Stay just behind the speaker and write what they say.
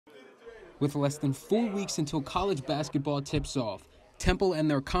With less than 4 weeks until college basketball tips off, Temple and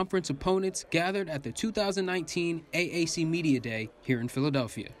their conference opponents gathered at the 2019 AAC Media Day here in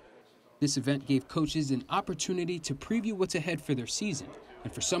Philadelphia. This event gave coaches an opportunity to preview what's ahead for their season,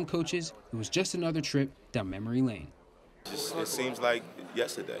 and for some coaches, it was just another trip down memory lane. It seems like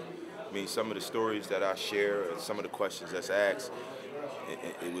yesterday. I mean, some of the stories that I share and some of the questions that's asked,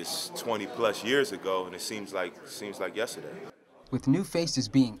 it was 20-plus years ago, and it seems like yesterday. With new faces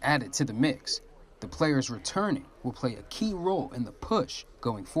being added to the mix, the players returning will play a key role in the push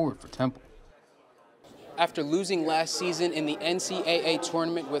going forward for Temple. After losing last season in the NCAA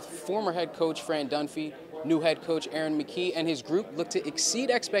tournament with former head coach Fran Dunphy, new head coach Aaron McKee and his group look to exceed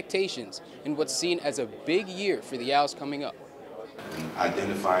expectations in what's seen as a big year for the Owls coming up.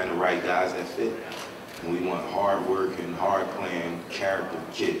 Identifying the right guys that fit. And we want hard work and hard playing character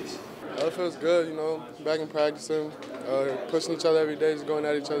kids. It feels good, you know, back in practicing, pushing each other every day, just going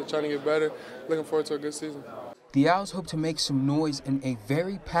at each other, trying to get better. Looking forward to a good season. The Owls hope to make some noise in a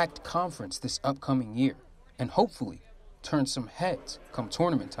very packed conference this upcoming year and hopefully turn some heads come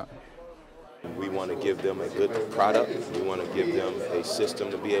tournament time. We want to give them a good product. We want to give them a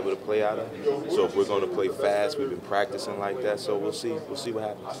system to be able to play out of. So if we're going to play fast, we've been practicing like that, so we'll see. We'll see what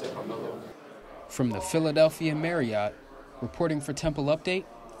happens. From the Philadelphia Marriott, reporting for Temple Update,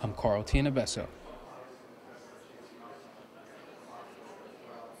 I'm Carl Tianabesso.